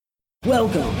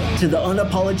Welcome to the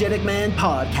Unapologetic Man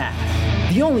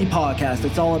Podcast, the only podcast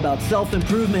that's all about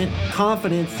self-improvement,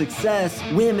 confidence, success,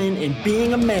 women, and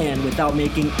being a man without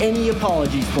making any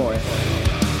apologies for it.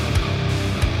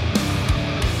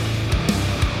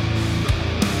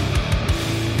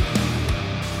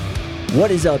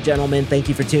 What is up, gentlemen? Thank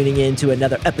you for tuning in to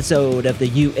another episode of the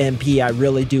UMP. I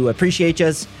really do appreciate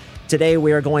you. Today,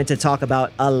 we are going to talk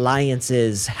about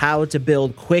alliances, how to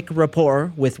build quick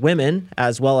rapport with women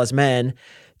as well as men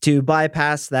to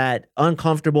bypass that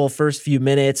uncomfortable first few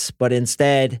minutes, but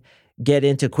instead get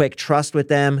into quick trust with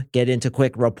them, get into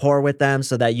quick rapport with them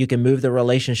so that you can move the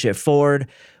relationship forward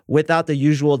without the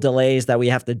usual delays that we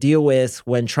have to deal with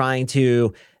when trying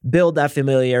to build that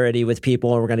familiarity with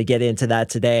people. And we're going to get into that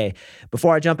today.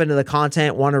 Before I jump into the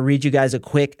content, I want to read you guys a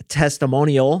quick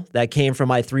testimonial that came from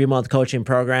my 3-month coaching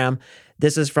program.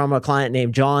 This is from a client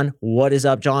named John. What is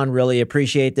up, John? Really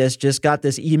appreciate this. Just got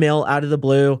this email out of the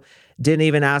blue. Didn't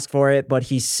even ask for it, but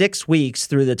he's 6 weeks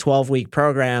through the 12-week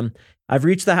program. I've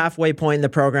reached the halfway point in the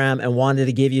program and wanted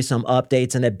to give you some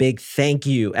updates and a big thank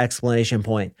you exclamation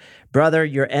point. Brother,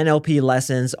 your NLP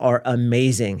lessons are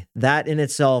amazing. That in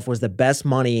itself was the best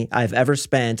money I've ever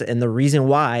spent and the reason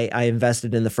why I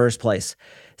invested in the first place.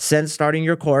 Since starting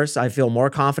your course, I feel more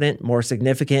confident, more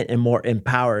significant, and more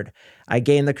empowered. I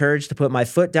gained the courage to put my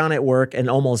foot down at work and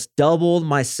almost doubled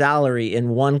my salary in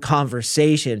one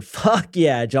conversation. Fuck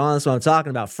yeah, John, that's what I'm talking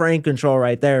about. Frame control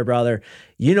right there, brother.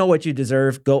 You know what you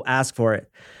deserve. Go ask for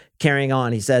it. Carrying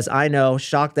on, he says, I know,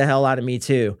 shocked the hell out of me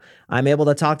too. I'm able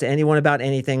to talk to anyone about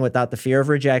anything without the fear of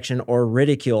rejection or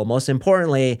ridicule. Most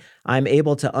importantly, I'm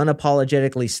able to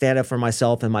unapologetically stand up for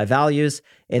myself and my values,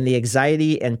 and the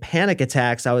anxiety and panic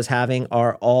attacks I was having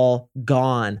are all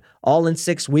gone. All in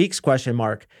 6 weeks, ?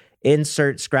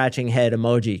 Insert scratching head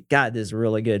emoji. God, this is a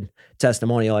really good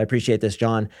testimonial. I appreciate this,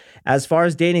 John. As far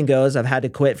as dating goes, I've had to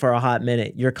quit for a hot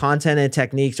minute. Your content and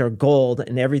techniques are gold,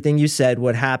 and everything you said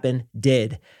would happen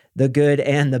did. The good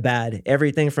and the bad.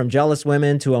 Everything from jealous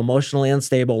women to emotionally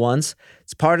unstable ones.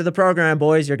 It's part of the program,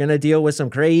 boys. You're going to deal with some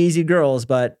crazy girls,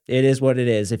 but it is what it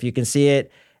is. If you can see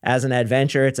it as an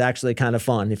adventure, it's actually kind of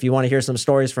fun. If you want to hear some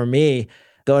stories from me,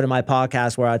 go to my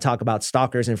podcast where I talk about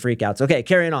stalkers and freakouts. Okay,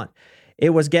 carrying on. It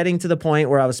was getting to the point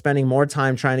where I was spending more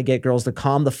time trying to get girls to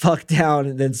calm the fuck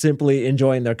down than simply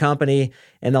enjoying their company.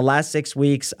 In the last 6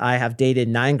 weeks, I have dated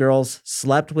 9 girls,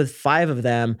 slept with 5 of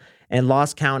them, and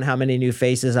lost count how many new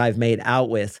faces I've made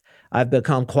out with. I've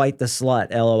become quite the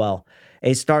slut, LOL.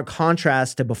 A stark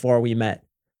contrast to before we met.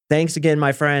 Thanks again,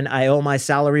 my friend. I owe my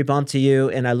salary bump to you,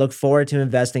 and I look forward to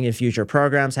investing in future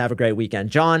programs. Have a great weekend.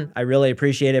 John, I really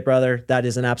appreciate it, brother. That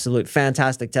is an absolute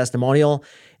fantastic testimonial.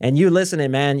 And you listening,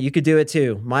 man, you could do it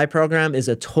too. My program is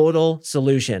a total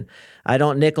solution. I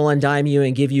don't nickel and dime you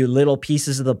and give you little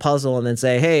pieces of the puzzle and then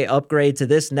say, hey, upgrade to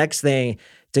this next thing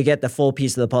to get the full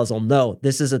piece of the puzzle. No,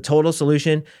 this is a total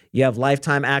solution. You have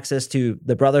lifetime access to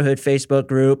the Brotherhood Facebook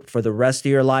group for the rest of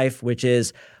your life, which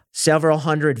is several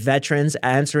hundred veterans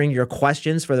answering your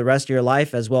questions for the rest of your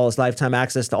life, as well as lifetime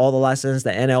access to all the lessons,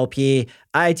 the NLP.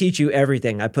 I teach you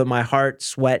everything. I put my heart,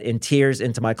 sweat, and tears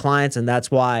into my clients, and that's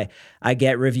why I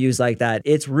get reviews like that.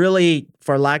 It's really,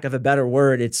 for lack of a better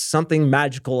word, it's something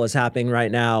magical is happening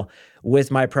right now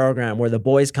with my program where the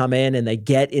boys come in and they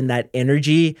get in that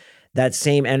energy, that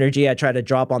same energy I try to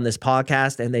drop on this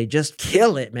podcast, and they just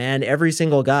kill it, man. Every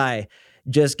single guy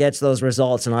just gets those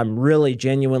results, and I'm really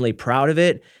genuinely proud of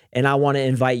it. And I want to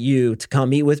invite you to come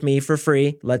meet with me for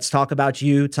free. Let's talk about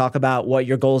you, talk about what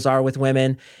your goals are with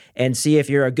women, and see if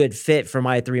you're a good fit for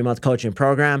my 3-month coaching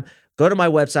program. Go to my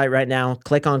website right now,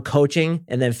 click on coaching,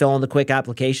 and then fill in the quick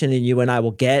application, and you and I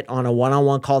will get on a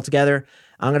one-on-one call together.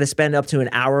 I'm going to spend up to an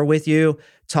hour with you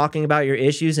talking about your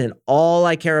issues, and all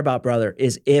I care about, brother,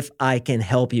 is if I can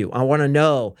help you. I want to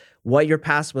know what your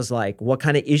past was like, what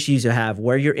kind of issues you have,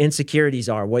 where your insecurities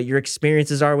are, what your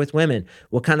experiences are with women,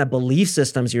 what kind of belief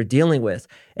systems you're dealing with.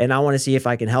 And I want to see if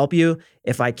I can help you.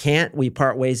 If I can't, we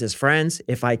part ways as friends.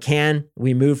 If I can,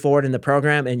 we move forward in the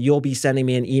program, and you'll be sending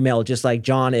me an email just like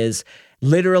John is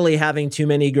literally having too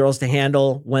many girls to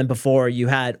handle when before you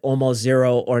had almost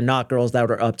zero or not girls that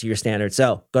were up to your standards.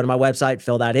 So go to my website,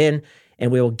 fill that in,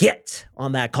 and we will get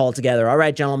on that call together. All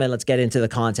right, gentlemen, let's get into the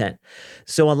content.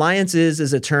 So alliances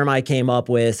is a term I came up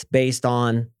with based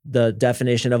on the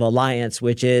definition of alliance,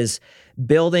 which is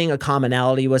building a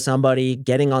commonality with somebody,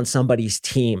 getting on somebody's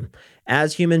team.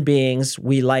 As human beings,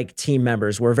 we like team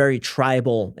members. We're very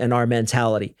tribal in our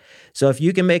mentality. So if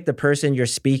you can make the person you're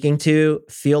speaking to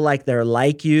feel like they're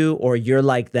like you or you're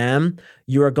like them,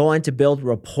 you are going to build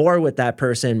rapport with that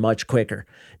person much quicker.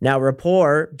 Now,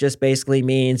 rapport just basically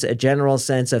means a general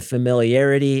sense of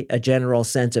familiarity, a general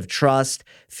sense of trust,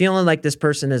 feeling like this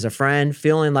person is a friend,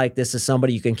 feeling like this is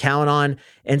somebody you can count on,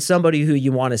 and somebody who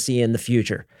you want to see in the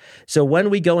future. So when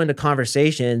we go into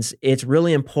conversations, it's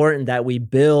really important that we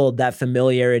build that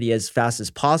familiarity as fast as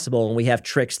possible, and we have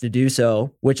tricks to do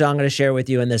so, which I'm going to share with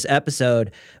you in this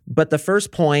episode. But the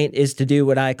first point is to do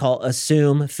what I call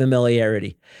assume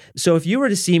familiarity. So if you were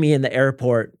to see me in the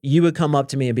airport, you would come up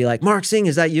to me and be like, Mark Singh,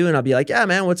 is that you? And I'll be like, yeah,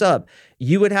 man, what's up?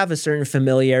 You would have a certain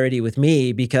familiarity with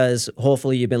me because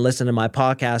hopefully you've been listening to my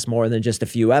podcast more than just a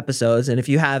few episodes. And if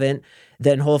you haven't,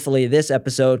 then hopefully this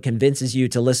episode convinces you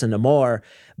to listen to more.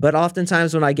 But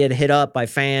oftentimes when I get hit up by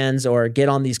fans or get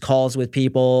on these calls with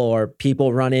people or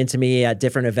people run into me at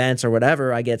different events or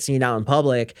whatever, I get seen out in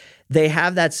public, they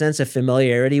have that sense of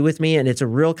familiarity with me. And it's a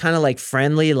real kind of like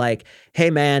friendly, like,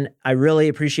 hey man, I really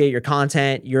appreciate your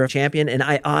content. You're a champion. And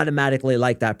I automatically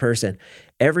like that person.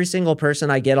 Every single person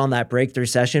I get on that breakthrough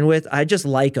session with, I just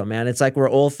like them, man. It's like we're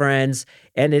old friends.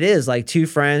 And it is like two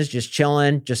friends just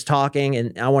chilling, just talking.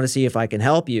 And I want to see if I can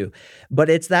help you.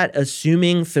 But it's that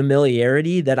assuming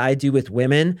familiarity that I do with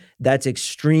women that's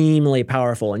extremely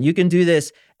powerful. And you can do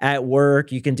this at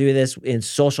work. You can do this in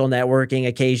social networking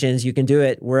occasions. You can do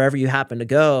it wherever you happen to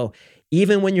go.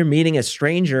 Even when you're meeting a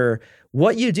stranger,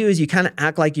 what you do is you kind of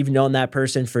act like you've known that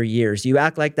person for years. You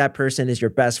act like that person is your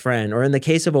best friend. Or in the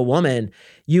case of a woman,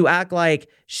 you act like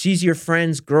she's your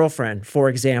friend's girlfriend, for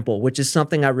example, which is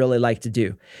something I really like to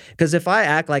do. Because if I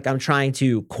act like I'm trying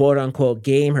to quote unquote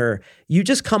game her, you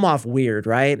just come off weird,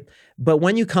 right? But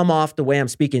when you come off the way I'm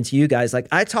speaking to you guys, like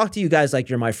I talk to you guys like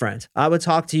you're my friend. I would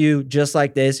talk to you just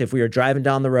like this if we were driving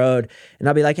down the road and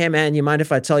I'll be like, hey man, you mind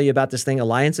if I tell you about this thing,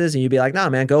 alliances? And you'd be like, nah,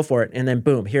 man, go for it. And then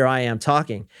boom, here I am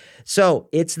talking. So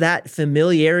it's that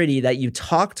familiarity that you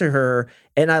talk to her.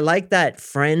 And I like that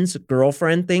friend's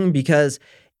girlfriend thing because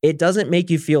it doesn't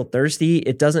make you feel thirsty.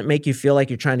 It doesn't make you feel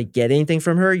like you're trying to get anything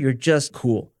from her. You're just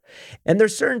cool. And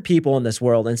there's certain people in this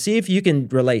world, and see if you can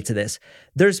relate to this.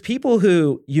 There's people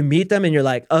who you meet them and you're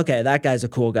like, okay, that guy's a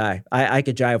cool guy. I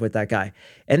could jive with that guy.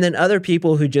 And then other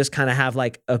people who just kind of have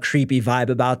like a creepy vibe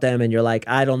about them and you're like,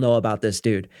 I don't know about this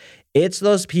dude. It's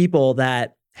those people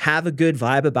that have a good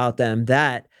vibe about them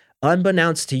that,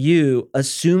 unbeknownst to you,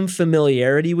 assume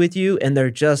familiarity with you and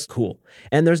they're just cool.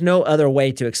 And there's no other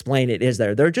way to explain it, is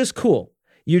there? They're just cool.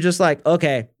 You're just like,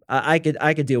 okay, I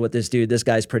could deal with this dude. This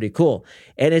guy's pretty cool.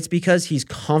 And it's because he's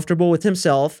comfortable with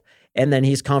himself and then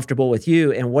he's comfortable with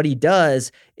you. And what he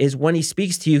does is when he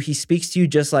speaks to you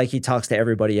just like he talks to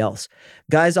everybody else.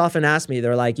 Guys often ask me,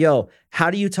 they're like, yo,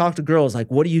 how do you talk to girls? Like,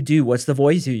 what do you do? What's the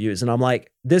voice you use? And I'm like,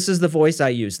 this is the voice I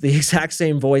use, the exact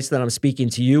same voice that I'm speaking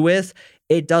to you with.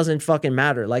 It doesn't fucking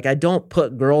matter. Like, I don't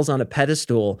put girls on a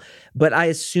pedestal, but I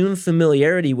assume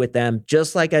familiarity with them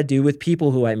just like I do with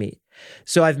people who I meet.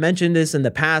 So I've mentioned this in the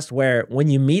past where when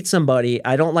you meet somebody,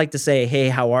 I don't like to say, hey,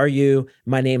 how are you?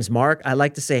 My name's Mark. I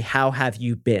like to say, how have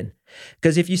you been?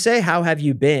 Because if you say, how have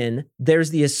you been?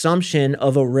 There's the assumption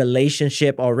of a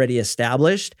relationship already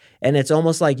established. And it's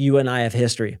almost like you and I have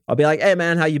history. I'll be like, hey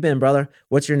man, how you been, brother?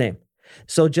 What's your name?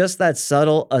 So just that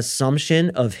subtle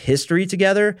assumption of history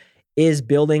together is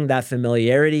building that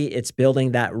familiarity. It's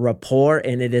building that rapport,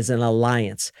 and it is an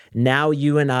alliance. Now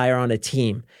you and I are on a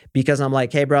team because I'm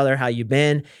like, hey brother, how you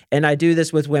been? And I do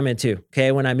this with women too.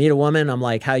 Okay. When I meet a woman, I'm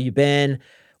like, how you been?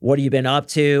 What have you been up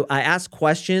to? I ask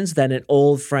questions that an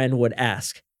old friend would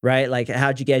ask, right? Like,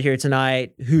 how'd you get here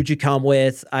tonight? Who'd you come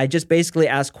with? I just basically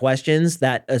ask questions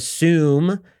that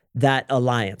assume that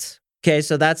alliance. Okay,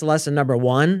 so that's lesson number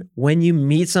one. When you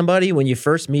meet somebody, when you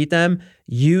first meet them,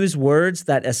 use words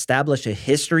that establish a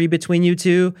history between you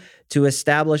two to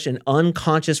establish an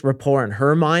unconscious rapport in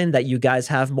her mind that you guys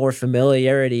have more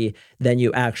familiarity than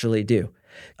you actually do.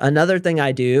 Another thing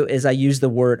I do is I use the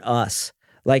word us.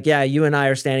 Like, yeah, you and I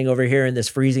are standing over here in this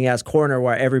freezing ass corner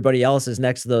where everybody else is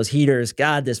next to those heaters.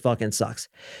 God, this fucking sucks.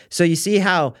 So you see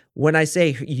how when I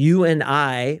say you and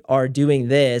I are doing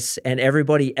this and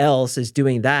everybody else is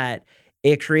doing that,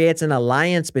 it creates an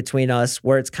alliance between us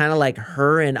where it's kind of like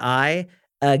her and I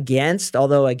against,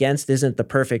 although against isn't the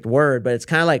perfect word, but it's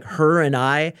kind of like her and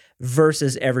I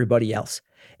versus everybody else.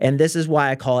 And this is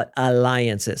why I call it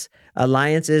alliances.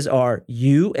 Alliances are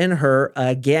you and her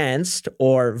against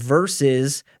or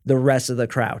versus the rest of the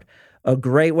crowd. A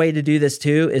great way to do this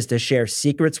too is to share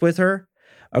secrets with her.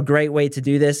 A great way to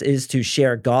do this is to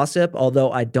share gossip.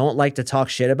 Although I don't like to talk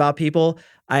shit about people,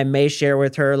 I may share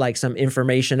with her like some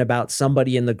information about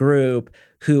somebody in the group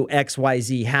who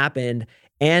XYZ happened.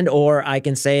 And or I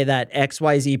can say that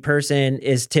XYZ person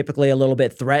is typically a little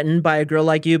bit threatened by a girl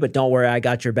like you, but don't worry, I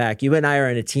got your back. You and I are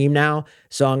in a team now,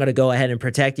 so I'm going to go ahead and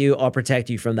protect you. I'll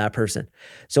protect you from that person.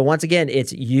 So once again,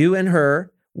 it's you and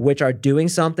her, which are doing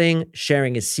something,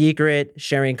 sharing a secret,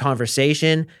 sharing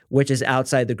conversation, which is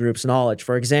outside the group's knowledge.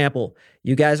 For example,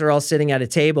 you guys are all sitting at a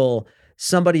table.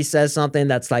 Somebody says something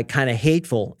that's like kind of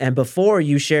hateful. And before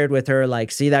you shared with her,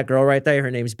 like, see that girl right there?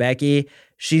 Her name's Becky.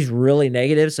 She's really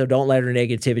negative, so don't let her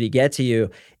negativity get to you.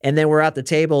 And then we're at the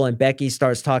table and Becky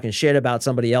starts talking shit about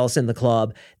somebody else in the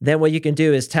club. Then what you can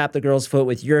do is tap the girl's foot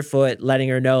with your foot, letting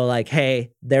her know like,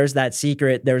 hey, there's that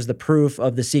secret. There's the proof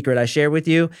of the secret I shared with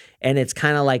you. And it's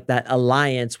kind of like that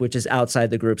alliance, which is outside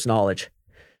the group's knowledge.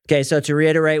 Okay, so to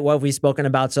reiterate what we've spoken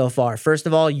about so far, first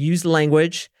of all, use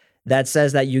language that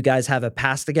says that you guys have a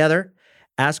past together.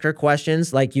 Ask her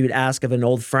questions like you'd ask of an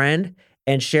old friend,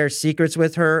 and share secrets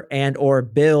with her and or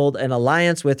build an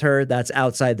alliance with her that's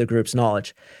outside the group's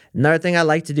knowledge. Another thing I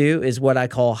like to do is what I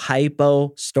call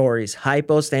hypo stories.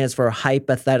 Hypo stands for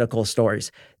hypothetical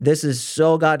stories. This is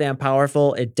so goddamn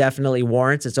powerful. It definitely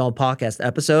warrants its own podcast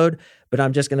episode, but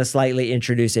I'm just going to slightly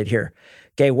introduce it here.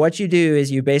 Okay, what you do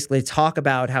is you basically talk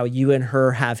about how you and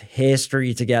her have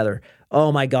history together.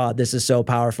 Oh my God, this is so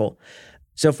powerful.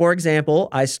 So for example,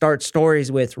 I start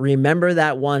stories with, remember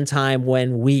that one time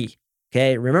when we,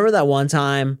 okay, remember that one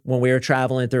time when we were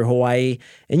traveling through Hawaii?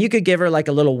 And you could give her like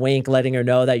a little wink, letting her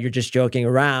know that you're just joking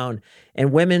around.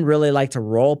 And women really like to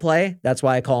role play. That's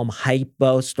why I call them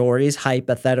hypo stories,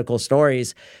 hypothetical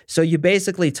stories. So you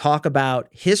basically talk about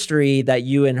history that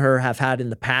you and her have had in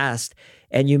the past,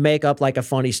 and you make up like a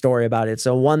funny story about it.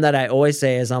 So one that I always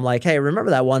say is, I'm like, hey,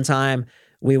 remember that one time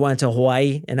we went to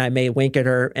Hawaii and I made wink at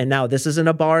her? And now this isn't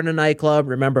a bar and a nightclub.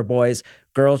 Remember, boys,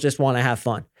 girls just want to have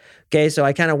fun. Okay, so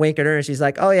I kind of wink at her and she's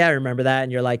like, oh yeah, I remember that.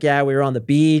 And you're like, yeah, we were on the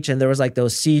beach and there was like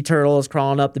those sea turtles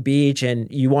crawling up the beach and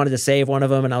you wanted to save one of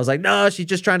them. And I was like, no, she's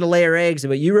just trying to lay her eggs.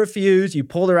 But you refused. You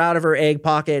pulled her out of her egg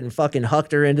pocket and fucking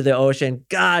hucked her into the ocean.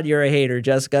 God, you're a hater,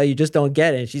 Jessica. You just don't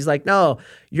get it. And she's like, no,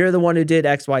 you're the one who did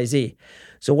XYZ.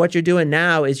 So what you're doing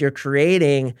now is you're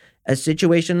creating a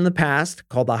situation in the past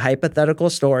called a hypothetical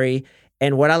story.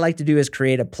 And what I like to do is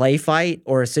create a play fight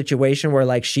or a situation where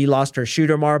like she lost her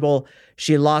shooter marble,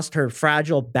 she lost her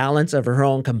fragile balance of her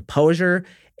own composure,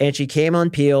 and she came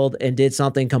unpeeled and did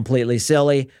something completely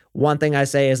silly. One thing I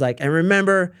say is like, and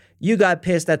remember, you got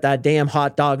pissed at that damn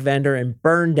hot dog vendor and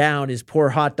burned down his poor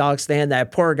hot dog stand.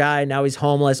 That poor guy, now he's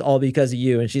homeless all because of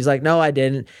you. And she's like, no, I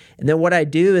didn't. And then what I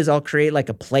do is I'll create like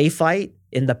a play fight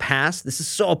in the past. This is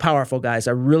so powerful, guys.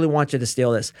 I really want you to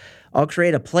steal this. I'll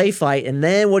create a play fight. And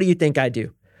then what do you think I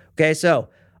do? Okay, so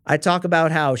I talk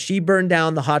about how she burned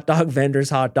down the hot dog vendor's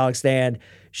hot dog stand.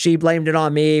 She blamed it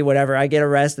on me, whatever. I get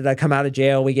arrested. I come out of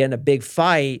jail. We get in a big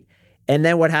fight. And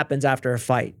then what happens after a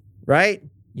fight, right?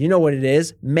 You know what it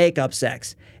is, makeup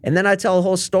sex. And then I tell a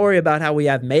whole story about how we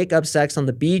have makeup sex on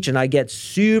the beach and I get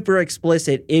super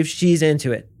explicit if she's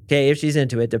into it. Okay, if she's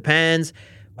into it. Depends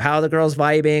how the girl's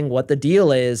vibing, what the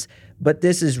deal is, but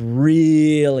this is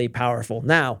really powerful.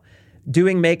 Now,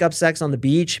 doing makeup sex on the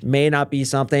beach may not be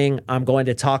something I'm going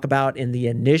to talk about in the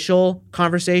initial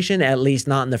conversation, at least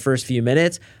not in the first few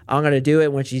minutes. I'm going to do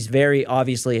it when she's very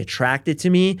obviously attracted to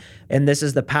me. And this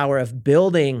is the power of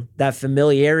building that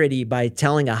familiarity by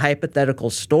telling a hypothetical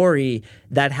story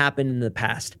that happened in the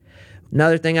past.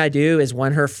 Another thing I do is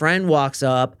when her friend walks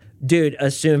up, dude,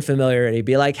 assume familiarity.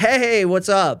 Be like, hey, what's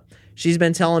up? She's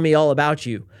been telling me all about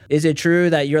you. Is it true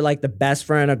that you're like the best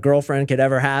friend a girlfriend could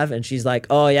ever have? And she's like,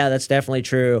 oh yeah, that's definitely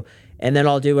true. And then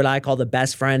I'll do what I call the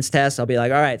best friends test. I'll be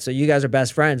like, all right, so you guys are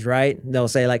best friends, right? And they'll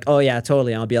say like, oh yeah,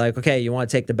 totally. And I'll be like, okay, you want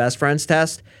to take the best friends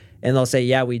test? And they'll say,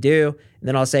 yeah, we do. And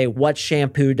then I'll say, what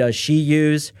shampoo does she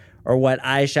use? Or what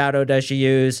eyeshadow does she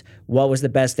use? What was the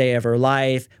best day of her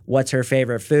life? What's her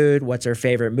favorite food? What's her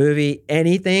favorite movie?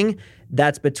 Anything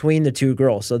that's between the two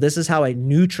girls. So this is how I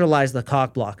neutralize the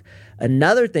cock block.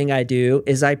 Another thing I do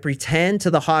is I pretend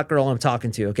to the hot girl I'm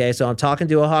talking to, okay? So I'm talking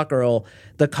to a hot girl.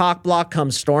 The cock block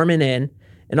comes storming in,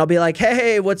 and I'll be like,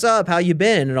 hey, what's up? How you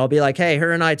been? And I'll be like, hey,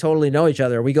 her and I totally know each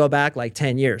other. We go back like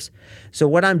 10 years. So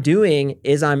what I'm doing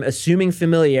is I'm assuming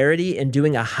familiarity and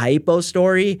doing a hypo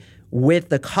story with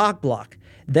the cock block.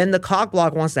 Then the cock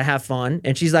block wants to have fun.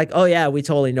 And she's like, oh yeah, we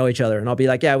totally know each other. And I'll be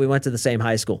like, yeah, we went to the same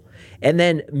high school. And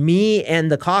then me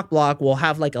and the cock block will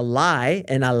have like a lie,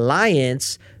 an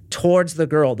alliance towards the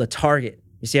girl, the target.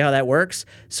 You see how that works?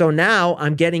 So now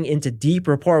I'm getting into deep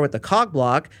rapport with the cock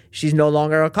block. She's no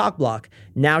longer a cock block.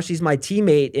 Now she's my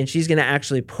teammate and she's going to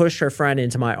actually push her friend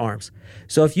into my arms.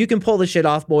 So if you can pull this shit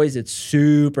off, boys, it's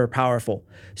super powerful.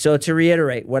 So to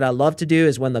reiterate, what I love to do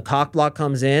is when the cock block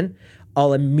comes in,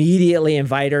 I'll immediately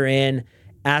invite her in,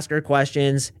 ask her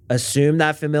questions, assume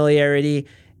that familiarity,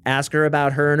 ask her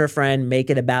about her and her friend, make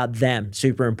it about them.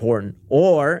 Super important.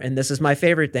 Or, and this is my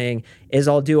favorite thing, is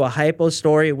I'll do a hypo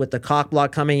story with the cock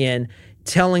block coming in,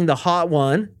 telling the hot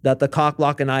one that the cock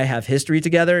block and I have history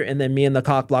together, and then me and the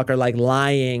cock block are like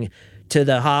lying to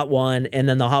the hot one, and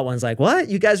then the hot one's like, what?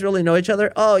 You guys really know each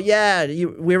other? Oh yeah,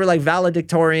 we were like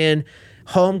valedictorian,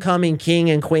 homecoming king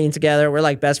and queen together. We're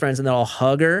like best friends, and then I'll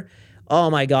hug her. Oh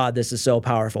my God, this is so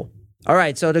powerful. All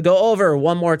right, so to go over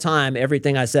one more time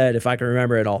everything I said, if I can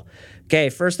remember it all. Okay,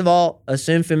 first of all,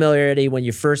 assume familiarity when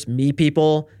you first meet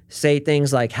people. Say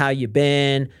things like, how you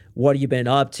been? What have you been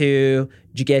up to?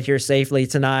 Did you get here safely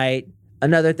tonight?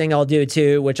 Another thing I'll do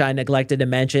too, which I neglected to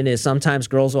mention, is sometimes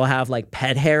girls will have like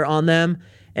pet hair on them.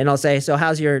 And I'll say, so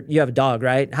you have a dog,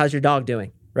 right? How's your dog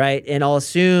doing? Right? And I'll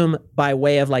assume by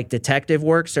way of like detective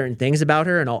work, certain things about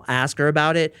her, and I'll ask her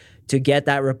about it to get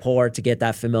that rapport, to get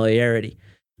that familiarity.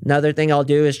 Another thing I'll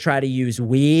do is try to use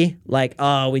we, like,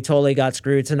 oh, we totally got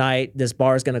screwed tonight. This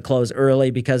bar is going to close early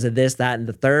because of this, that, and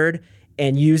the third.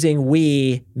 And using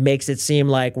we makes it seem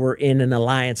like we're in an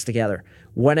alliance together.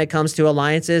 When it comes to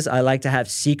alliances, I like to have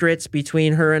secrets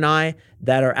between her and I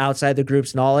that are outside the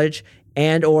group's knowledge,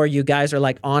 and or you guys are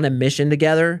like on a mission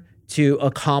together to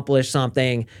accomplish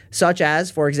something, such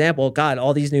as, for example, God,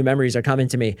 all these new memories are coming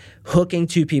to me, hooking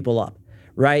two people up,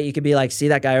 right? You could be like, see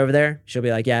that guy over there? She'll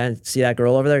be like, yeah. And see that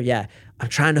girl over there? Yeah. I'm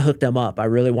trying to hook them up. I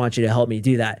really want you to help me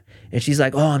do that. And she's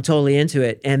like, oh, I'm totally into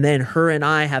it. And then her and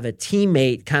I have a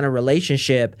teammate kind of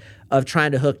relationship of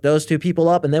trying to hook those two people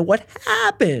up. And then what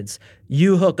happens?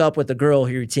 You hook up with the girl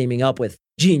who you're teaming up with.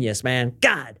 Genius, man.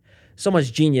 God, so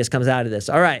much genius comes out of this.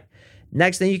 All right.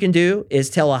 Next thing you can do is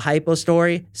tell a hypo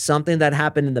story, something that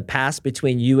happened in the past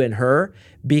between you and her,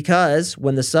 because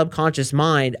when the subconscious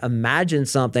mind imagines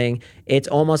something, it's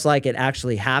almost like it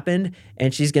actually happened,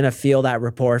 and she's going to feel that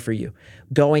rapport for you.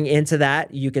 Going into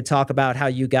that, you could talk about how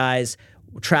you guys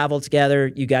traveled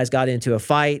together, you guys got into a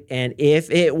fight, and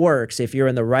if it works, if you're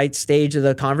in the right stage of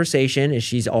the conversation and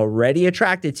she's already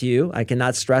attracted to you, I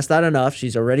cannot stress that enough,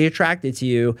 she's already attracted to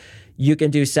you, you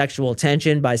can do sexual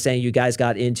tension by saying you guys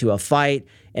got into a fight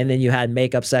and then you had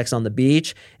makeup sex on the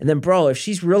beach. And then, bro, if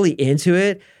she's really into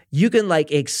it, you can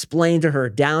like explain to her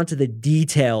down to the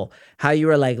detail how you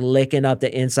were like licking up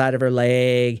the inside of her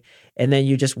leg, and then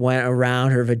you just went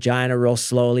around her vagina real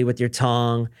slowly with your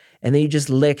tongue, and then you just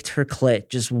licked her clit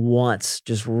just once,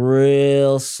 just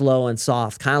real slow and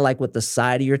soft, kind of like with the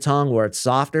side of your tongue where it's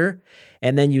softer.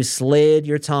 And then you slid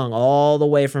your tongue all the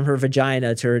way from her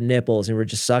vagina to her nipples, and we're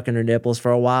just sucking her nipples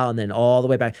for a while and then all the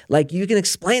way back. Like, you can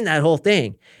explain that whole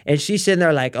thing. And she's sitting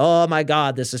there like, oh my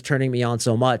God, this is turning me on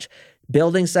so much.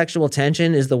 Building sexual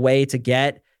tension is the way to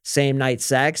get same night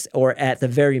sex, or at the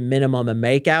very minimum, a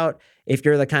makeout. If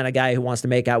you're the kind of guy who wants to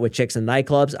make out with chicks in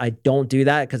nightclubs, I don't do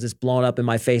that because it's blown up in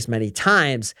my face many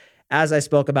times, as I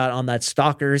spoke about on that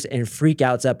Stalkers and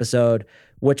Freakouts episode,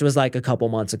 which was like a couple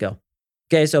months ago.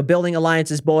 Okay, so building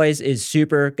alliances, boys, is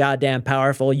super goddamn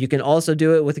powerful. You can also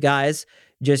do it with guys.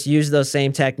 Just use those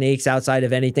same techniques outside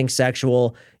of anything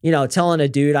sexual. You know, telling a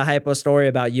dude a hypo story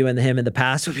about you and him in the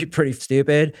past would be pretty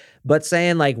stupid. But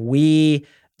saying like we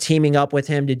teaming up with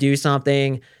him to do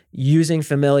something, using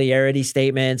familiarity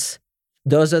statements,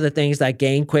 those are the things that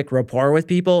gain quick rapport with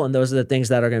people. And those are the things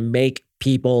that are going to make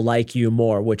people like you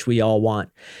more, which we all want.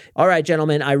 All right,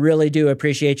 gentlemen, I really do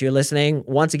appreciate you listening.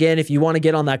 Once again, if you want to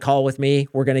get on that call with me,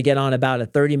 we're going to get on about a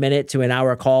 30-minute to an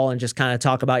hour call and just kind of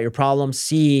talk about your problems,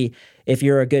 see if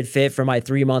you're a good fit for my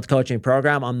 3-month coaching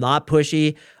program. I'm not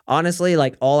pushy. Honestly,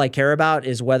 like all I care about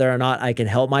is whether or not I can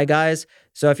help my guys.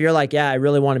 So if you're like, yeah, I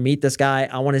really want to meet this guy,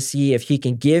 I want to see if he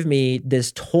can give me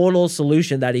this total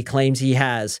solution that he claims he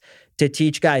has to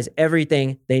teach guys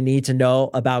everything they need to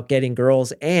know about getting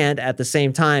girls, and at the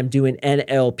same time doing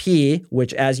NLP,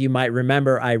 which, as you might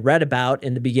remember, I read about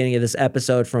in the beginning of this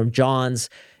episode from John's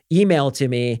email to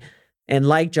me. And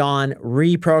like John,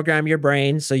 reprogram your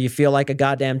brain so you feel like a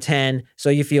goddamn 10,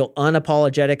 so you feel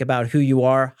unapologetic about who you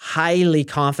are, highly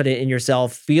confident in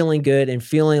yourself, feeling good and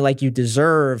feeling like you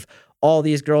deserve all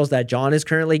these girls that John is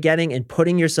currently getting, and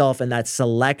putting yourself in that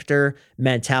selector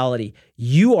mentality.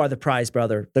 You are the prize,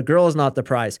 brother. The girl is not the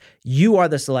prize. You are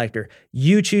the selector.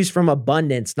 You choose from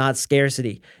abundance, not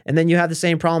scarcity. And then you have the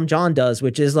same problem John does,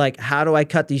 which is like, how do I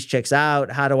cut these chicks out?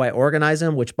 How do I organize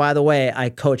them? Which, by the way, I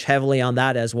coach heavily on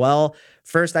that as well.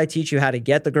 First, I teach you how to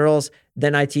get the girls.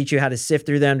 Then I teach you how to sift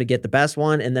through them to get the best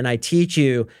one. And then I teach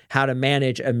you how to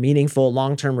manage a meaningful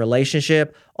long-term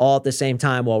relationship all at the same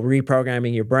time while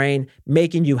reprogramming your brain,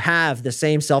 making you have the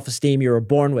same self-esteem you were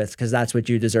born with, because that's what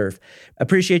you deserve.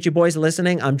 Appreciate you boys listening.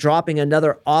 listening. I'm dropping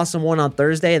another awesome one on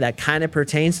Thursday that kind of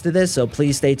pertains to this, so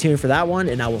please stay tuned for that one,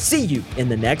 and I will see you in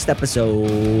the next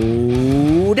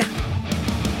episode.